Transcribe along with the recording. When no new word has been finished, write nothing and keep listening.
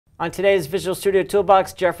On today's Visual Studio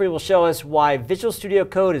Toolbox, Jeffrey will show us why Visual Studio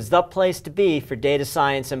Code is the place to be for data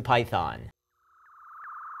science and Python.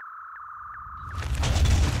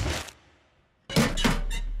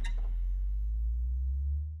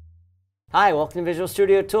 Hi, welcome to Visual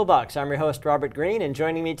Studio Toolbox. I'm your host, Robert Green, and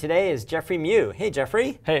joining me today is Jeffrey Mew. Hey,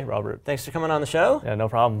 Jeffrey. Hey, Robert. Thanks for coming on the show. Yeah, no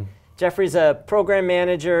problem. Jeffrey's a program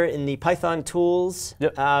manager in the Python tools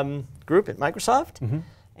group at Microsoft. Mm-hmm.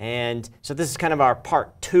 And so this is kind of our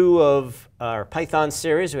part 2 of our Python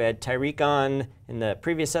series. We had Tyreek on in the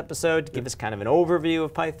previous episode to give us kind of an overview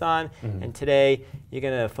of Python. Mm-hmm. And today you're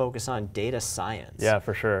going to focus on data science. Yeah,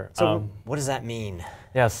 for sure. So what does that mean?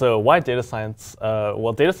 Yeah, so why data science?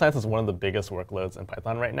 Well, data science is one of the biggest workloads in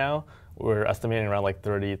Python right now. We're estimating around like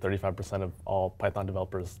 30–35% of all Python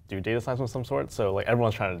developers do data science of some sort. So like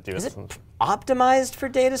everyone's trying to do it. Is it optimized for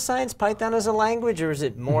data science, Python as a language, or is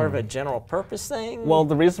it more of a general purpose thing? Well,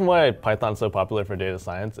 the reason why Python's so popular for data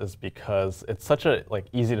science is because it's such a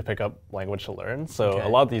easy to pick up language to learn. So a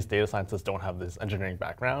lot of these data scientists don't have this engineering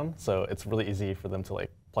background. So it's really easy for them to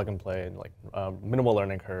plug and play and minimal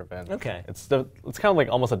learning curve. And it's kind of like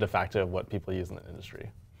almost a de facto of what people use in the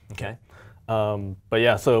industry. Okay. But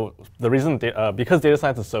yeah, so the reason, because data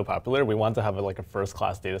science is so popular, we want to have a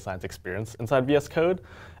first-class data science experience inside VS Code.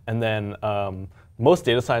 And then most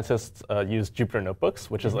data scientists use Jupyter Notebooks,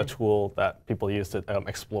 which is a tool that people use to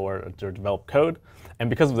explore or develop code. And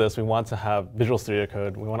because of this, we want to have Visual Studio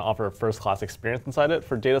Code. We want to offer a first-class experience inside it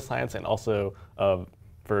for data science and also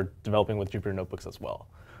for developing with Jupyter Notebooks as well.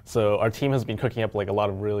 So our team has been cooking up a lot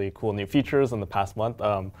of really cool new features in the past month.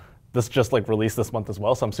 This just released this month as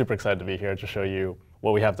well, so I'm super excited to be here to show you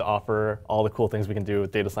what we have to offer, all the cool things we can do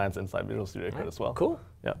with data science inside Visual Studio Code as well. Cool.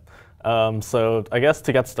 Yeah. So I guess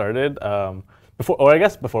to get started,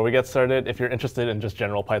 before we get started, if you're interested in just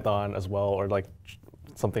general Python as well, or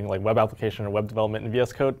something like web application or web development in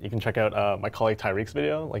VS Code, you can check out my colleague Tyreek's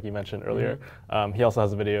video, like you mentioned earlier. He also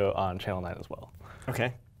has a video on Channel 9 as well.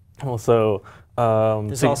 Okay. Well, so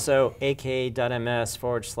there's also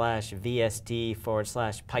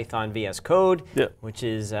aka.ms/vsd/Python VS Code, which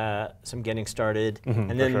is some getting started.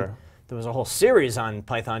 And then there was a whole series on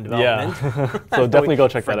Python development. Yeah. So definitely go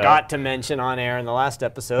check that out. Forgot to mention on air in the last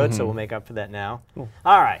episode, so we'll make up for that now. Cool.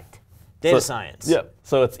 All right, data science. Yeah,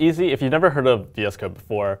 so it's easy. If you've never heard of VS Code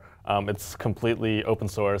before, it's completely open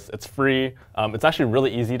source. It's free. It's actually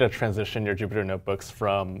really easy to transition your Jupyter Notebooks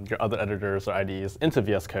from your other editors or IDEs into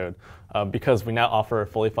VS Code because we now offer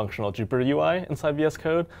fully functional Jupyter UI inside VS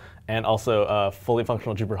Code and also fully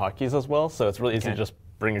functional Jupyter hotkeys as well. So it's really easy to just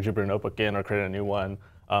bring your Jupyter Notebook in or create a new one.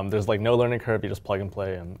 There's no learning curve. You just plug and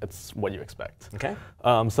play, and it's what you expect. Okay.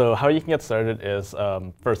 So how you can get started is,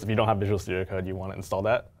 first, if you don't have Visual Studio Code, you want to install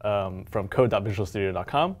that from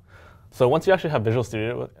code.visualstudio.com. So once you actually have Visual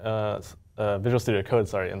Studio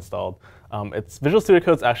Code installed, Visual Studio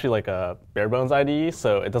Code's actually a bare bones IDE,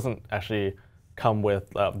 so it doesn't actually come with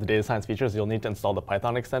the data science features. You'll need to install the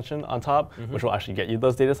Python extension on top, which will actually get you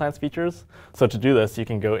those data science features. So to do this, you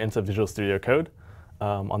can go into Visual Studio Code.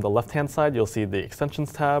 On the left-hand side, you'll see the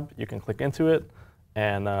Extensions tab. You can click into it,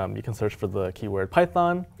 and you can search for the keyword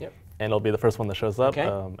Python. Yep. And it'll be the first one that shows up.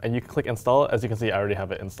 And you can click Install. As you can see, I already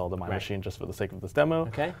have it installed on my machine just for the sake of this demo.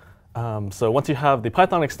 Okay. So once you have the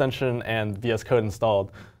Python extension and VS Code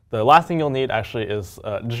installed, the last thing you'll need actually is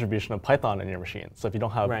a distribution of Python in your machine. So if you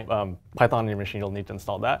don't have Python in your machine, you'll need to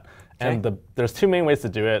install that. And there's 2 main ways to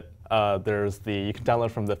do it. You can download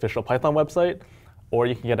from the official Python website, or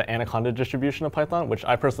you can get an Anaconda distribution of Python, which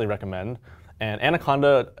I personally recommend. And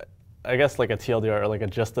Anaconda, I guess a TLDR or a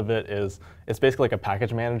gist of it is, it's basically a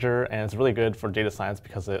package manager, and it's really good for data science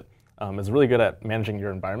because it is really good at managing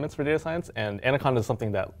your environments for data science. And Anaconda is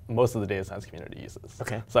something that most of the data science community uses.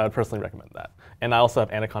 Okay. So I would personally recommend that. And I also have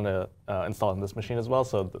Anaconda installed on this machine as well,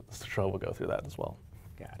 so this show will go through that as well.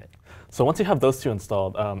 Got it. So once you have those 2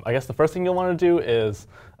 installed, I guess the first thing you'll want to do is,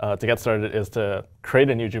 to get started, is to create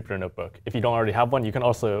a new Jupyter Notebook. If you don't already have one, you can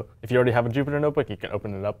also, if you already have a Jupyter Notebook, you can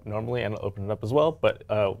open it up normally and open it up as well. But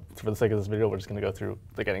for the sake of this video, we're just going to go through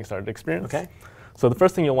the getting started experience. Okay. So the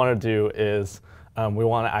first thing you'll want to do is we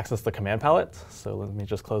want to access the command palette. So let me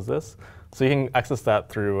just close this. So you can access that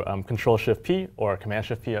through Control-Shift-P or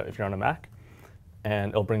Command-Shift-P if you're on a Mac.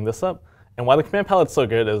 And it'll bring this up. And why the command palette's so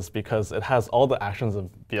good is because it has all the actions of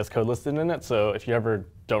VS Code listed in it. So if you ever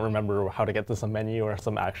don't remember how to get to some menu or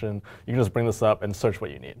some action, you can just bring this up and search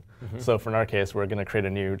what you need. So for in our case, we're going to create a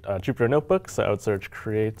new Jupyter Notebook. So I would search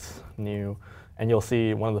create new, and you'll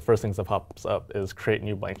see one of the first things that pops up is create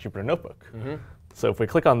new blank Jupyter Notebook. So if we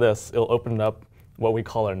click on this, it'll open up what we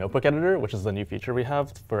call our notebook editor, which is the new feature we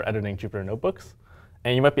have for editing Jupyter Notebooks.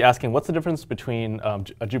 And you might be asking, what's the difference between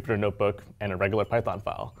a Jupyter Notebook and a regular Python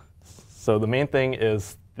file? So the main thing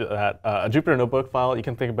is that a Jupyter Notebook file, you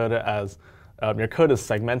can think about it as your code is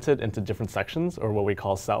segmented into different sections, or what we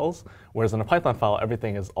call cells, whereas in a Python file,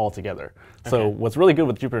 everything is all together. Okay. So what's really good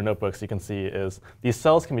with Jupyter Notebooks, you can see, is these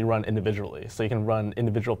cells can be run individually. So you can run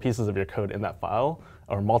individual pieces of your code in that file,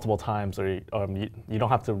 or multiple times, or you don't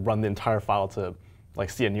have to run the entire file to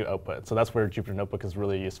see a new output. So that's where Jupyter Notebook is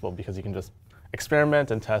really useful, because you can just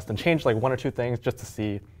experiment and test and change one or two things just to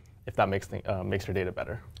see if that makes your data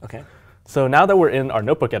better. Okay. So now that we're in our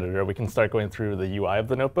notebook editor, we can start going through the UI of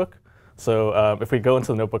the notebook. So if we go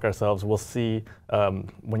into the notebook ourselves, we'll see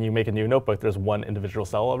when you make a new notebook, there's one individual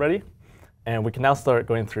cell already. And we can now start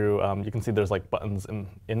going through, you can see there's buttons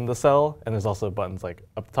in the cell, and there's also buttons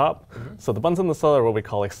up top. Mm-hmm. So the buttons in the cell are what we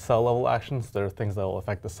call cell level actions. They're things that will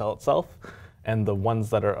affect the cell itself. And the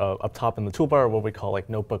ones that are up top in the toolbar are what we call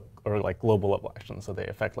notebook or global level actions. So they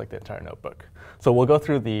affect the entire notebook. So we'll go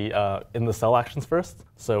through the in the cell actions first.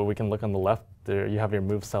 So we can look on the left. There you have your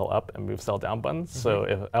move cell up and move cell down buttons. Mm-hmm. So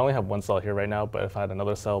if I only have one cell here right now, but if I had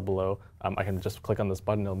another cell below, I can just click on this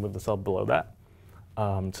button. It'll move the cell below that.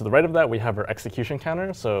 To the right of that, we have our execution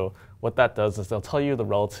counter. So what that does is they'll tell you the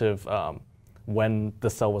relative when the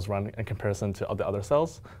cell was run in comparison to the other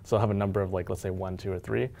cells. So I'll have a number of let's say 1, 2, or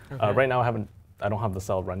 3. Okay. Right now I don't have the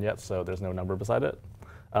cell run yet, so there's no number beside it.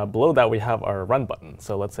 Below that we have our run button.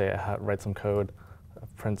 So let's say I write some code,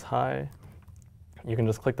 print hi. You can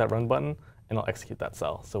just click that run button and it'll execute that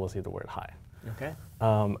cell. So we'll see the word hi. Okay.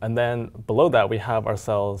 And then below that we have our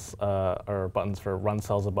cells, our buttons for run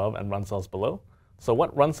cells above and run cells below. So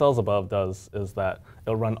what run cells above does is that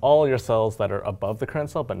it'll run all your cells that are above the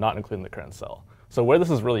current cell, but not including the current cell. So where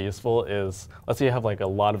this is really useful is, let's say you have a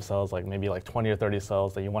lot of cells, maybe 20 or 30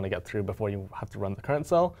 cells that you want to get through before you have to run the current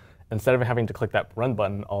cell. Instead of having to click that run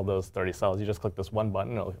button, all those 30 cells, you just click this one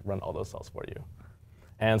button, and it'll run all those cells for you.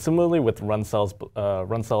 And similarly with run cell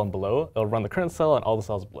and below, it'll run the current cell and all the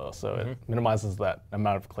cells below. So it minimizes that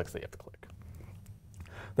amount of clicks that you have to click.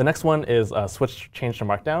 The next one is switch change to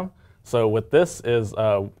Markdown. So with this is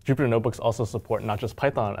Jupyter Notebooks also support not just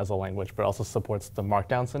Python as a language, but also supports the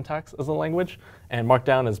Markdown syntax as a language. And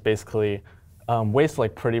Markdown is basically ways to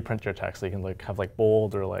pretty print your text. So you can have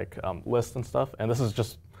bold or list and stuff. And this is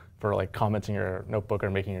just for commenting your notebook or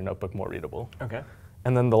making your notebook more readable. Okay.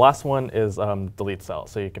 And then the last one is delete cell.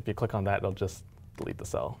 So if you click on that, it'll just delete the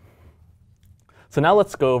cell. So now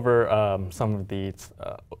let's go over some of the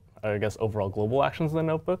overall global actions in the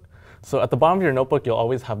notebook. So at the bottom of your notebook, you'll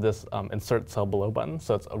always have this insert cell below button.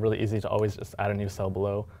 So it's really easy to always just add a new cell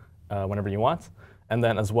below whenever you want. And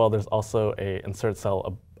then as well, there's also a insert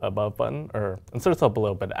cell above button, or insert cell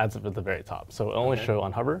below, but it adds it at the very top. So it'll only show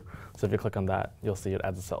on hover. So if you click on that, you'll see it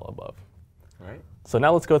adds a cell above. All right. So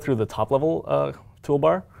now let's go through the top level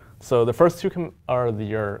toolbar. So the first two are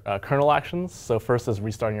your kernel actions. So first is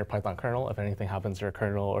restarting your Python kernel. If anything happens to your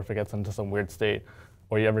kernel, or if it gets into some weird state,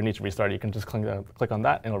 or you ever need to restart, you can just click on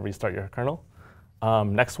that and it'll restart your kernel.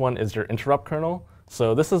 Next one is your interrupt kernel.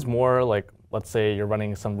 So this is more let's say you're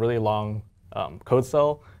running some really long code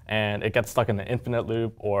cell and it gets stuck in an infinite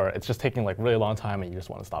loop, or it's just taking really long time and you just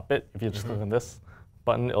want to stop it. If you just click on this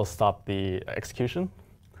button, it'll stop the execution.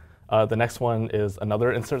 The next one is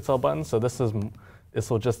another insert cell button. So this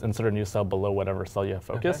will just insert a new cell below whatever cell you have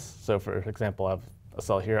focus. Okay. So for example, I have a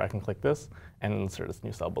cell here, I can click this and insert this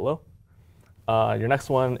new cell below. Your next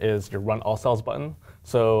one is your run all cells button.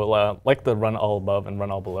 So like the run all above and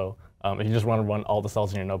run all below, if you just want to run all the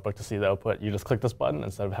cells in your notebook to see the output, you just click this button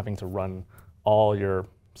instead of having to run all your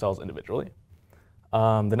cells individually.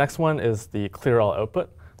 The next one is the clear all output.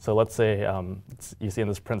 So let's say you see in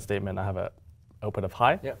this print statement, I have an output of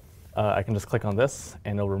hi. Yeah. I can just click on this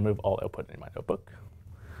and it'll remove all output in my notebook.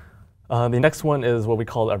 The next one is what we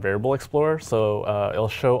call a variable explorer. So it'll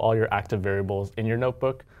show all your active variables in your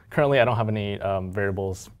notebook. Currently, I don't have any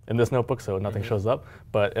variables in this notebook, so nothing shows up.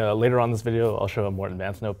 But later on in this video, I'll show a more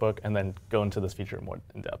advanced notebook and then go into this feature more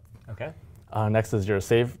in depth. Okay. Next is your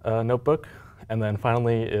save notebook. And then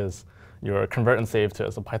finally is your convert and save to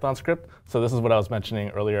as a Python script. So this is what I was mentioning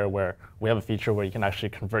earlier, where we have a feature where you can actually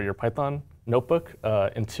convert your Python notebook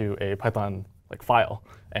into a Python file.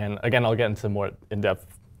 And again, I'll get into more in depth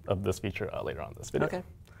of this feature later on in this video. Okay.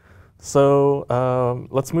 So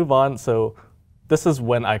let's move on. So this is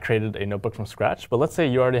when I created a notebook from scratch. But let's say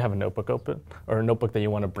you already have a notebook open, or a notebook that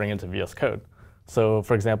you want to bring into VS Code. So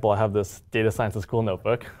for example, I have this data science is cool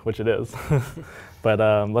notebook, which it is. But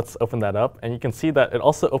let's open that up. And you can see that it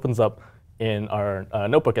also opens up in our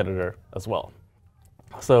notebook editor as well.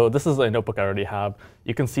 So this is a notebook I already have.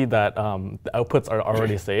 You can see that the outputs are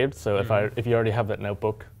already saved. So if you already have that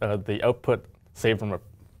notebook, the output saved from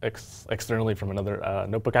externally from another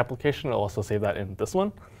notebook application, it'll also save that in this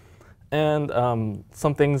one. And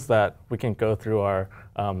some things that we can go through are,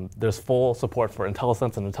 there's full support for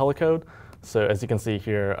IntelliSense and IntelliCode. So as you can see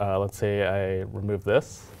here, let's say I remove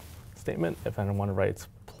this statement. If I want to write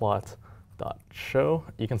plot.show,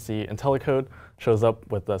 you can see IntelliCode shows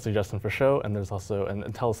up with the suggestion for show, and there's also an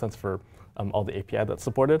IntelliSense for all the API that's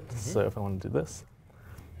supported. So if I want to do this,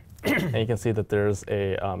 and you can see that there's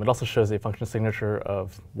a, it also shows a function signature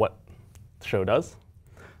of what show does.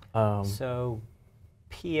 So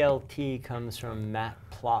PLT comes from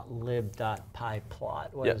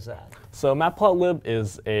matplotlib.pyplot. What is that? So matplotlib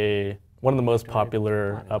is one of the most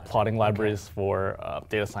popular plotting libraries for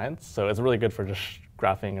data science. So it's really good for just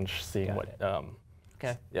graphing and seeing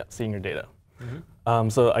seeing your data.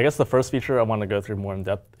 So I guess the first feature I want to go through more in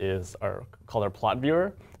depth is called our plot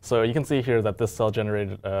viewer. So you can see here that this cell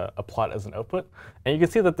generated a plot as an output, and you can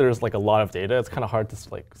see that there's like a lot of data. It's kind of hard to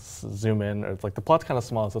like zoom in, or it's like the plot's kind of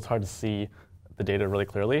small, so it's hard to see the data really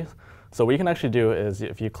clearly. So what you can actually do is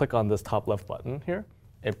if you click on this top left button here,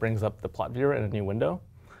 it brings up the plot viewer in a new window.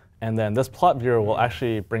 And then this plot viewer will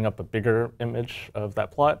actually bring up a bigger image of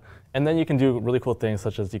that plot. And then you can do really cool things,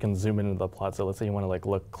 such as you can zoom into the plot. So let's say you want to like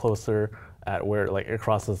look closer at where like it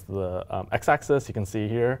crosses the x-axis. You can see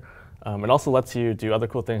here. It also lets you do other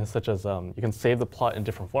cool things, such as you can save the plot in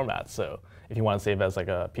different formats. So if you want to save as like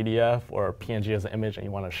a PDF or PNG as an image, and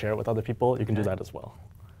you want to share it with other people, you can do that as well.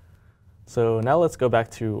 So now let's go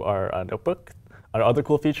back to our notebook. Our other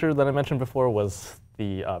cool feature that I mentioned before was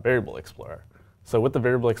the variable explorer. So with the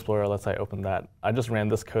variable explorer, let's say I open that. I just ran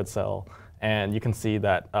this code cell, and you can see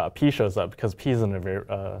that p shows up because p is in a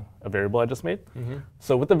variable I just made.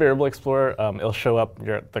 So with the variable explorer, it'll show up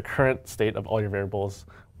the current state of all your variables.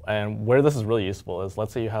 And where this is really useful is,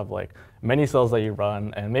 let's say you have like many cells that you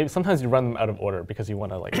run, and maybe sometimes you run them out of order because you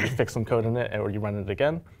want to like fix some code in it, or you run it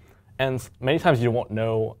again. And many times you won't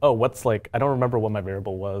know, oh, I don't remember what my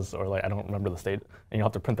variable was, or like I don't remember the state, and you'll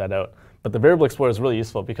have to print that out. But the variable explorer is really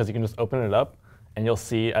useful because you can just open it up, and you'll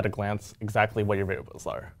see at a glance exactly what your variables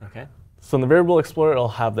are. Okay. So in the variable explorer, it'll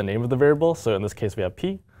have the name of the variable. So in this case, we have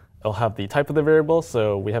p. It'll have the type of the variable.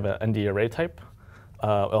 So we have an ND array type.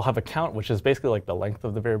 It'll have a count, which is basically like the length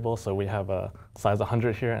of the variable. So we have a size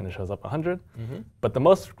 100 here, and it shows up 100. But the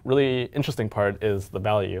most really interesting part is the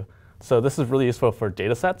value. So this is really useful for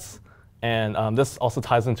data sets. And this also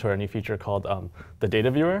ties into our new feature called the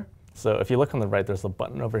data viewer. So if you look on the right, there's a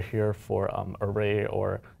button over here for array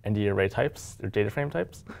or ND array types, or data frame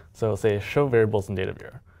types. So it'll say show variables in data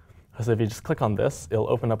viewer. So if you just click on this, it'll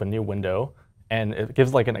open up a new window, and it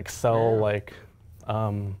gives like an Excel-like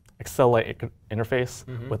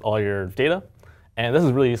interface with all your data. And this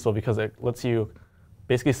is really useful because it lets you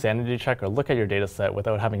basically sanity check or look at your data set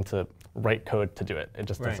without having to write code to do it. It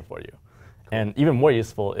just does it for you. And even more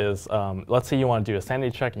useful is, let's say you want to do a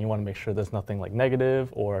sanity check and you want to make sure there's nothing like negative,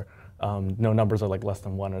 or no numbers are like less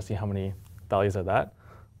than 1, or see how many values are that.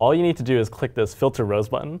 All you need to do is click this filter rows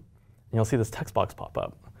button, and you'll see this text box pop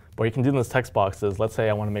up. What you can do in this text box is, let's say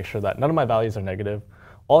I want to make sure that none of my values are negative.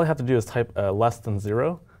 All I have to do is type less than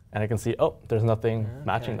 0, and I can see, oh, there's nothing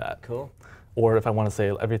matching that. Cool. Or if I want to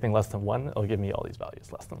say everything less than 1, it'll give me all these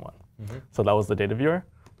values less than 1. So that was the data viewer.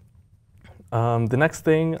 The next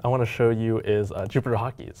thing I want to show you is Jupyter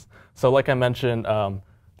hotkeys. So like I mentioned,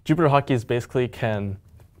 Jupyter hotkeys basically can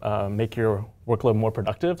make your workload more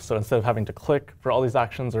productive. So instead of having to click for all these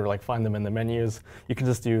actions or like find them in the menus, you can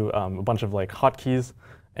just do a bunch of like hotkeys.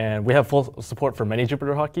 And we have full support for many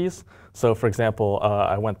Jupyter hotkeys. So for example,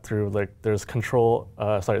 I went through, like, there's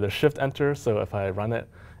there's Shift Enter. So if I run it,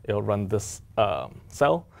 it'll run this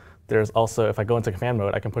cell. There's also, if I go into command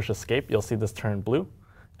mode, I can push Escape. You'll see this turn blue.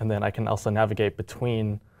 And then I can also navigate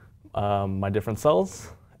between my different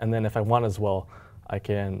cells. And then if I want as well, I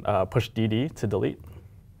can push DD to delete.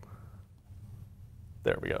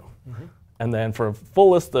 There we go. And then for a full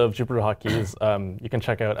list of Jupyter hotkeys, you can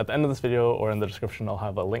check out at the end of this video, or in the description, I'll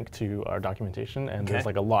have a link to our documentation. And there's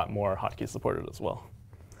like a lot more hotkeys supported as well.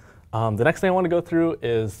 The next thing I want to go through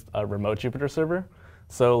is a remote Jupyter server.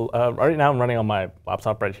 So right now I'm running on my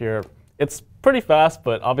laptop right here. It's pretty fast,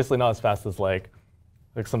 but obviously not as fast as like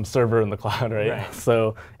some server in the cloud, right?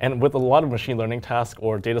 So, and with a lot of machine learning tasks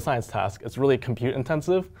or data science tasks, it's really compute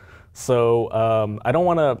intensive. So I don't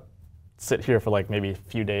want to sit here for like maybe a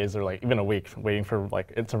few days or like even a week waiting for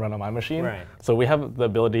like it to run on my machine. So we have the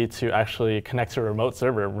ability to actually connect to a remote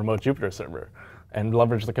server, remote Jupyter server, and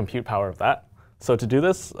leverage the compute power of that. So to do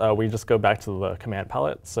this, we just go back to the command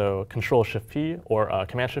palette. So Control-Shift-P or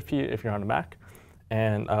Command-Shift-P if you're on a Mac.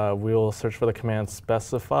 And we'll search for the command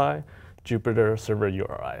specify Jupyter server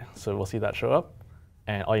URI. So we'll see that show up.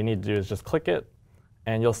 And all you need to do is just click it.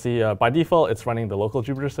 And you'll see by default, it's running the local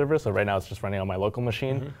Jupyter server. So right now, it's just running on my local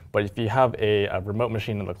machine. But if you have a remote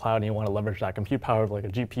machine in the cloud and you want to leverage that compute power of like a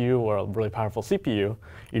GPU or a really powerful CPU,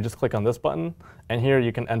 you just click on this button. And here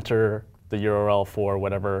you can enter the URL for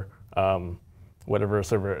whatever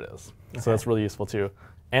server it is. Okay. So that's really useful too.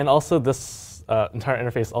 And also, this entire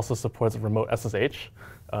interface also supports remote SSH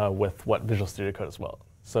with what Visual Studio Code as well.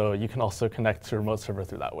 So you can also connect to a remote server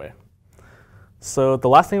through that way. So the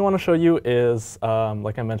last thing I want to show you is,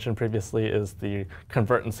 like I mentioned previously, is the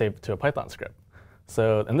convert and save to a Python script.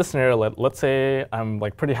 So in this scenario, let's say I'm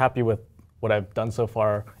like pretty happy with what I've done so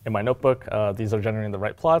far in my notebook. These are generating the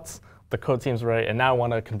right plots, the code seems right, and now I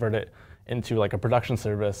want to convert it into like a production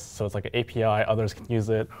service, so it's like an API, others can use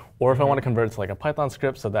it. Or if I want to convert it to like a Python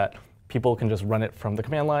script so that people can just run it from the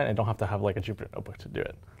command line and don't have to have like a Jupyter notebook to do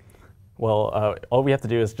it. Well, all we have to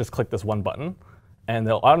do is just click this one button, and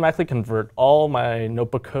they'll automatically convert all my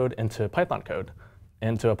notebook code into Python code,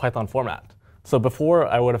 into a Python format. So before,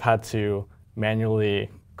 I would have had to manually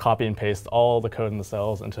copy and paste all the code in the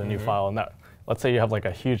cells into a new file. And that, let's say you have like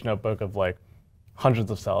a huge notebook of like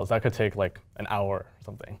hundreds of cells. That could take like an hour or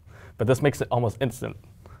something. But this makes it almost instant.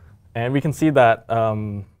 And we can see that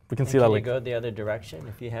Can you go the other direction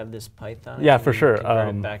if you have this Python? Yeah, for sure.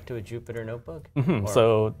 Convert it back to a Jupyter notebook?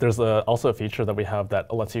 So there's also a feature that we have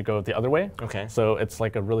that lets you go the other way. Okay. So it's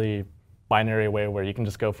like a really binary way where you can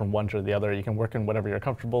just go from one to the other. You can work in whatever you're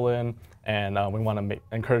comfortable in, and we want to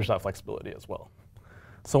encourage that flexibility as well.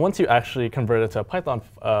 So once you actually convert it to a Python,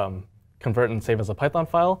 convert and save as a Python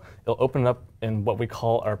file, it'll open up in what we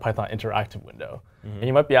call our Python interactive window. And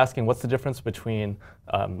you might be asking, what's the difference between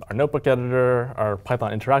our notebook editor, our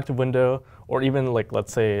Python interactive window, or even like,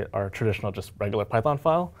 let's say, our traditional just regular Python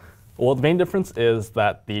file? Well, the main difference is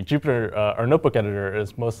that the Jupyter, our notebook editor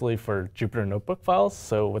is mostly for Jupyter notebook files,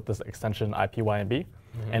 so with this extension IPYNB,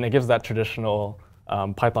 and it gives that traditional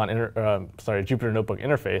Jupyter notebook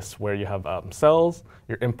interface where you have cells,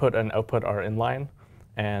 your input and output are inline,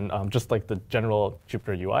 and just like the general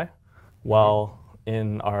Jupyter UI. While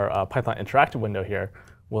in our Python interactive window here,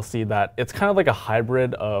 we'll see that it's kind of like a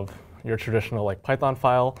hybrid of your traditional like Python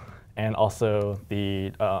file and also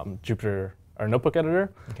the Jupyter or notebook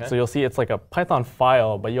editor. Okay. So you'll see it's like a Python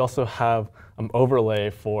file, but you also have an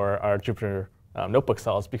overlay for our Jupyter notebook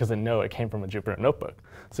cells because they know it came from a Jupyter notebook.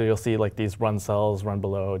 So you'll see like these run cells, run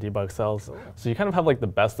below, debug cells. Cool. So you kind of have like the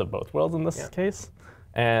best of both worlds in this case.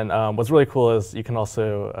 And what's really cool is you can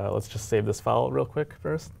also, let's just save this file real quick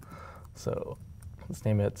first. So let's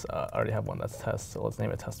name it, I already have one that's test, so let's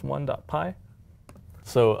name it test1.py.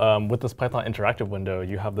 So with this Python interactive window,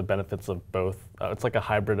 you have the benefits of both. It's like a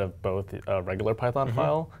hybrid of both a regular Python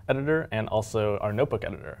file editor and also our notebook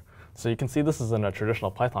editor. So you can see this is in a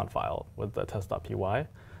traditional Python file with the test.py.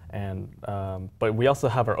 And, but we also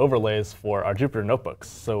have our overlays for our Jupyter notebooks.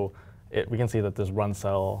 So we can see that there's run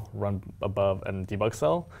cell, run above, and debug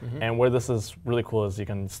cell. And where this is really cool is you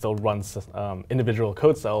can still run individual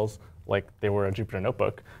code cells like they were a Jupyter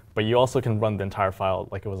notebook, but you also can run the entire file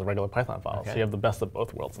like it was a regular Python file. Okay. So you have the best of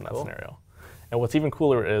both worlds in that scenario. And what's even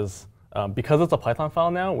cooler is because it's a Python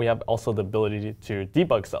file now, we have also the ability to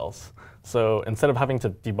debug cells. So instead of having to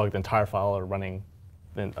debug the entire file or running,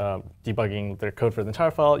 debugging their code for the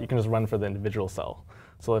entire file, you can just run for the individual cell.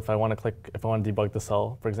 So if I want to debug the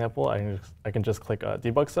cell, for example, I can just click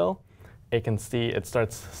debug cell. It can see it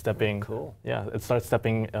starts stepping. Cool. Yeah, it starts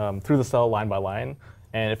stepping through the cell line by line.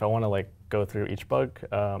 And if I want to like go through each if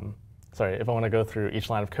I want to go through each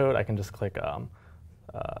line of code, I can just click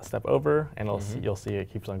step over, and you'll see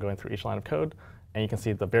it keeps on going through each line of code, and you can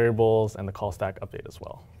see the variables and the call stack update as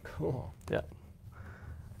well. Cool. Yeah.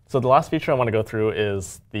 So the last feature I want to go through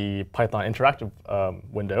is the Python interactive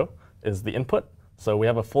window, is the input. So we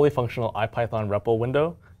have a fully functional IPython REPL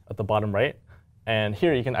window at the bottom right. And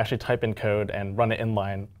here you can actually type in code and run it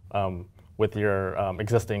inline with your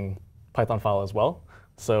existing Python file as well.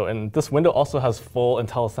 So and this window also has full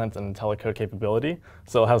IntelliSense and IntelliCode capability.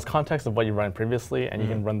 So it has context of what you ran previously, and you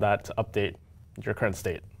can run that to update your current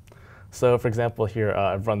state. So for example, here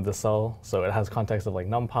I've run this cell. So it has context of like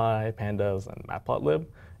NumPy, pandas, and matplotlib.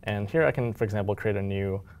 And here I can, for example, create a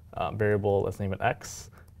new variable. Let's name it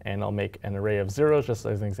x. And I'll make an array of zeros just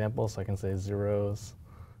as an example. So I can say zeros.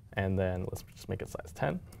 And then let's just make it size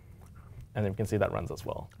 10. And then you can see that runs as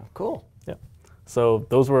well. Oh, cool. Yeah. So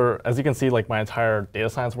those were, as you can see, like my entire data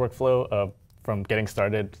science workflow from getting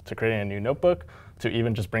started to creating a new notebook to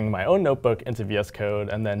even just bringing my own notebook into VS Code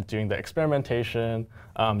and then doing the experimentation,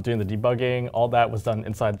 doing the debugging. All that was done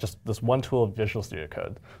inside just this one tool of Visual Studio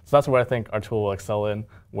Code. So that's where I think our tool will excel in,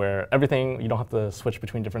 where everything, you don't have to switch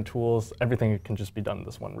between different tools. Everything can just be done in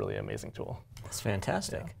this one really amazing tool. That's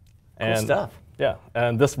fantastic. Yeah. And cool stuff. Yeah,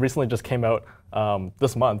 and this recently just came out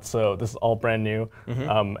this month, so this is all brand new.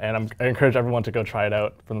 And I encourage everyone to go try it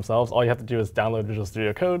out for themselves. All you have to do is download Visual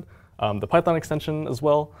Studio Code, the Python extension as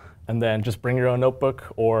well, and then just bring your own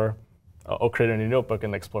notebook or create a new notebook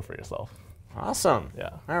and explore for yourself. Awesome. Yeah.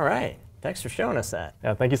 All right. Thanks for showing us that.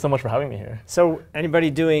 Yeah, thank you so much for having me here. So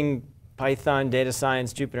anybody doing Python, data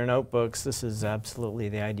science, Jupyter notebooks, this is absolutely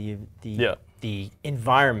the idea, the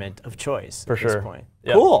environment of choice for at sure. this point.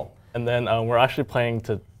 Yeah. Cool. And then we're actually planning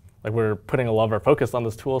to, we're putting a lot of our focus on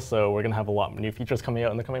this tool, so we're going to have a lot of new features coming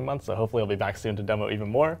out in the coming months, so hopefully I'll be back soon to demo even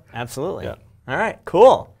more. Absolutely. Yeah. All right,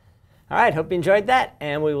 cool. All right, hope you enjoyed that,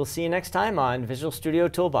 and we will see you next time on Visual Studio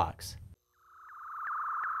Toolbox.